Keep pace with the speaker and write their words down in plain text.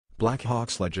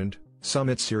Blackhawks legend,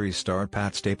 Summit Series star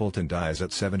Pat Stapleton dies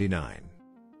at 79.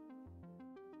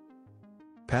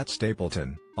 Pat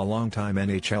Stapleton, a longtime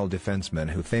NHL defenseman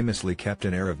who famously kept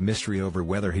an air of mystery over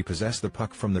whether he possessed the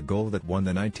puck from the goal that won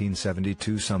the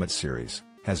 1972 Summit Series,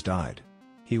 has died.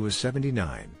 He was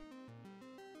 79.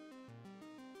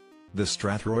 The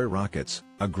Strathroy Rockets,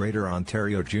 a Greater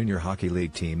Ontario Junior Hockey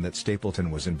League team that Stapleton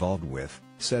was involved with,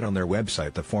 said on their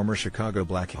website the former Chicago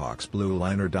Blackhawks blue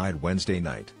liner died Wednesday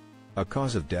night. A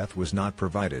cause of death was not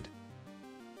provided.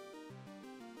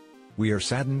 "We are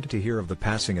saddened to hear of the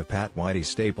passing of Pat Whitey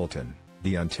Stapleton,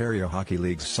 the Ontario Hockey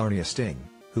League's Sarnia Sting,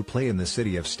 who play in the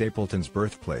city of Stapleton's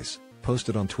birthplace,"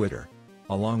 posted on Twitter.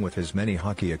 Along with his many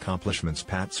hockey accomplishments,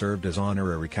 Pat served as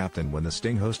honorary captain when the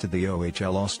Sting hosted the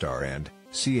OHL All-Star and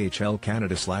CHL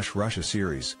Canada/Russia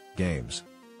Series games.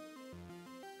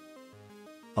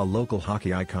 A local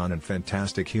hockey icon and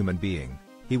fantastic human being,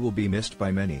 he will be missed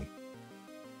by many.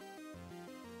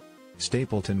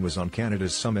 Stapleton was on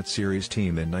Canada's Summit Series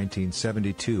team in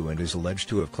 1972 and is alleged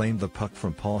to have claimed the puck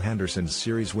from Paul Henderson's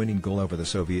series-winning goal over the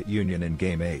Soviet Union in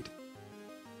Game 8.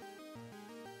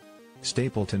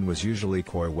 Stapleton was usually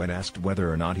coy when asked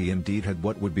whether or not he indeed had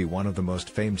what would be one of the most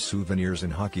famed souvenirs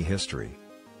in hockey history.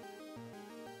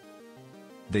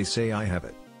 "They say I have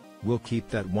it. We'll keep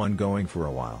that one going for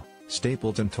a while,"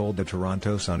 Stapleton told the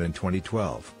Toronto Sun in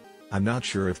 2012. "I'm not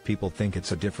sure if people think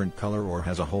it's a different color or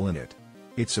has a hole in it.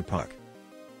 It's a puck."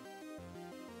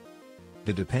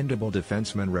 The dependable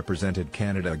defenseman represented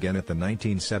Canada again at the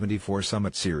 1974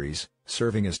 Summit Series,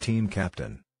 serving as team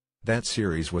captain. That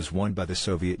series was won by the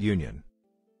Soviet Union.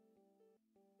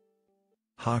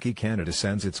 Hockey Canada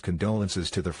sends its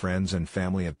condolences to the friends and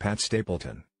family of Pat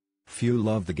Stapleton. Few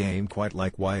love the game quite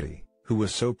like Whitey, who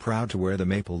was so proud to wear the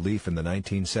maple leaf in the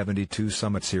 1972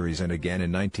 Summit Series and again in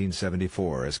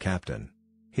 1974 as captain.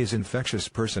 "His infectious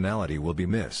personality will be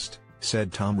missed,"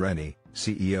 said Tom Rennie,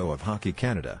 CEO of Hockey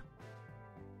Canada.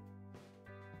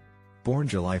 Born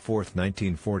July 4,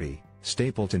 1940,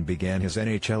 Stapleton began his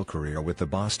NHL career with the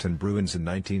Boston Bruins in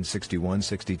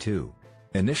 1961-62.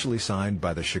 Initially signed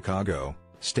by the Chicago,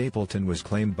 Stapleton was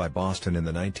claimed by Boston in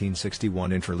the 1961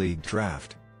 Interleague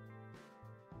Draft.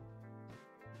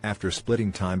 After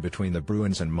splitting time between the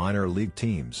Bruins and minor league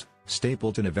teams,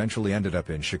 Stapleton eventually ended up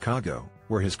in Chicago,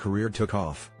 where his career took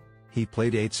off. He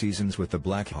played 8 seasons with the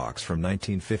Blackhawks from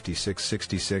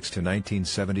 1956-66 to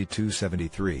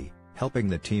 1972-73, helping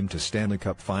the team to Stanley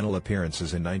Cup final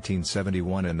appearances in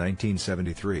 1971 and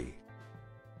 1973.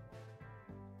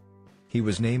 He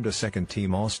was named a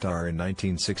second-team All-Star in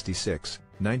 1966,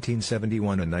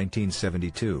 1971 and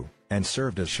 1972, and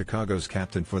served as Chicago's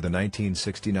captain for the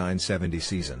 1969-70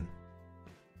 season.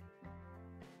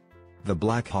 The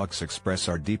Blackhawks express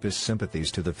our deepest sympathies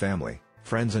to the family,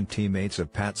 friends and teammates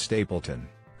of Pat Stapleton,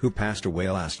 who passed away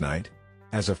last night.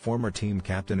 As a former team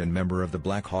captain and member of the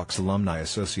Blackhawks Alumni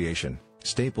Association,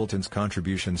 Stapleton's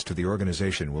contributions to the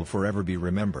organization will forever be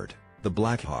remembered, the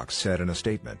Blackhawks said in a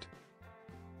statement.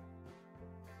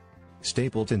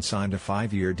 Stapleton signed a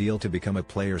 5-year deal to become a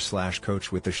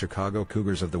player/coach with the Chicago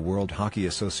Cougars of the World Hockey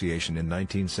Association in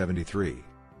 1973.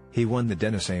 He won the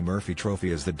Dennis A. Murphy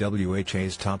Trophy as the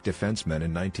WHA's top defenseman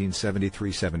in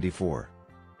 1973-74.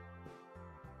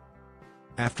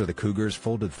 After the Cougars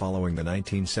folded following the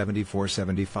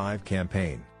 1974-75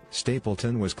 campaign,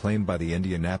 Stapleton was claimed by the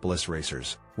Indianapolis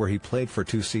Racers, where he played for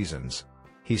 2 seasons.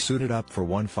 He suited up for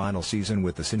one final season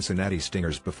with the Cincinnati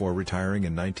Stingers before retiring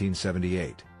in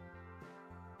 1978.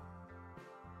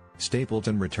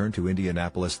 Stapleton returned to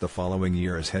Indianapolis the following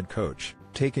year as head coach,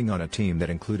 taking on a team that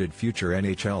included future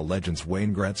NHL legends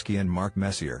Wayne Gretzky and Mark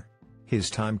Messier. His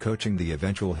time coaching the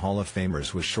eventual Hall of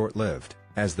Famers was short-lived,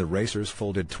 as the Racers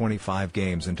folded 25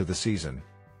 games into the season.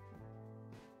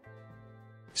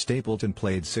 Stapleton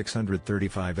played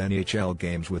 635 NHL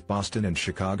games with Boston and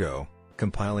Chicago,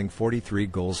 compiling 43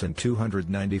 goals and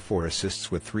 294 assists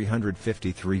with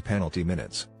 353 penalty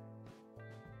minutes.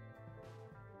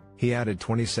 He added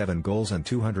 27 goals and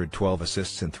 212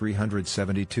 assists in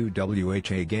 372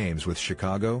 WHA games with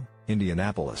Chicago,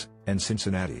 Indianapolis, and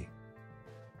Cincinnati.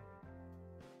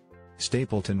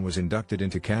 Stapleton was inducted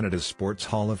into Canada's Sports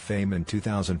Hall of Fame in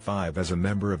 2005 as a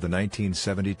member of the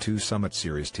 1972 Summit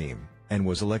Series team, and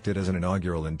was elected as an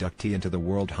inaugural inductee into the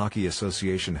World Hockey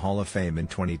Association Hall of Fame in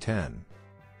 2010.